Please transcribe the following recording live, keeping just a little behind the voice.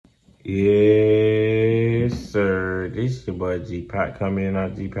Yes, sir. This is your boy G-Pack coming in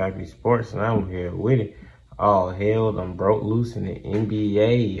on G-Pappy Sports, and I'm here with it. All hell done broke loose in the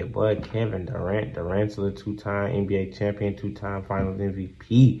NBA. Your boy Kevin Durant, the two-time NBA champion, two-time Finals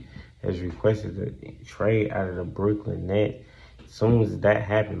MVP, has requested a trade out of the Brooklyn Nets. As soon as that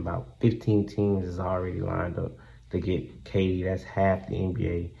happened, about 15 teams is already lined up to get KD. That's half the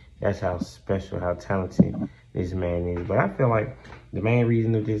NBA. That's how special, how talented this man is. But I feel like the main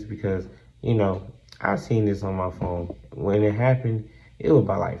reason of this because, I've seen this on my phone. When it happened, it was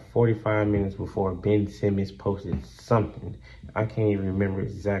about like 45 minutes before Ben Simmons posted something. I can't even remember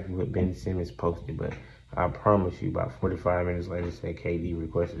exactly what Ben Simmons posted, but I promise you about 45 minutes later said KD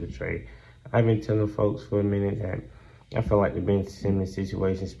requested a trade. I've been telling folks for a minute that I feel like the Ben Simmons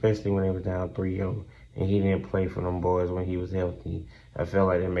situation, especially when they were down 3-0 and he didn't play for them boys when he was healthy, I felt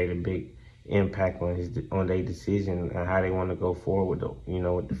like it made a big impact on their decision and how they want to go forward with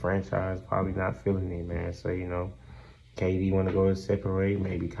with the franchise. Probably not feeling it, man. So KD want to go separate.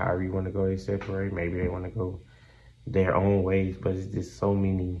 Maybe Kyrie want to go separate. Maybe they want to go their own ways. But it's just so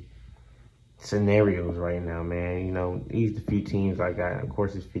many scenarios right now, man. These the few teams I got. Of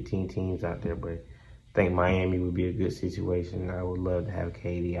course, there's 15 teams out there, but I think Miami would be a good situation. I would love to have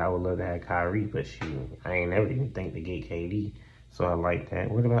KD. I would love to have Kyrie, but shoot, I ain't never even think to get KD. So I like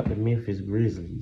that. What about the Memphis Grizzlies?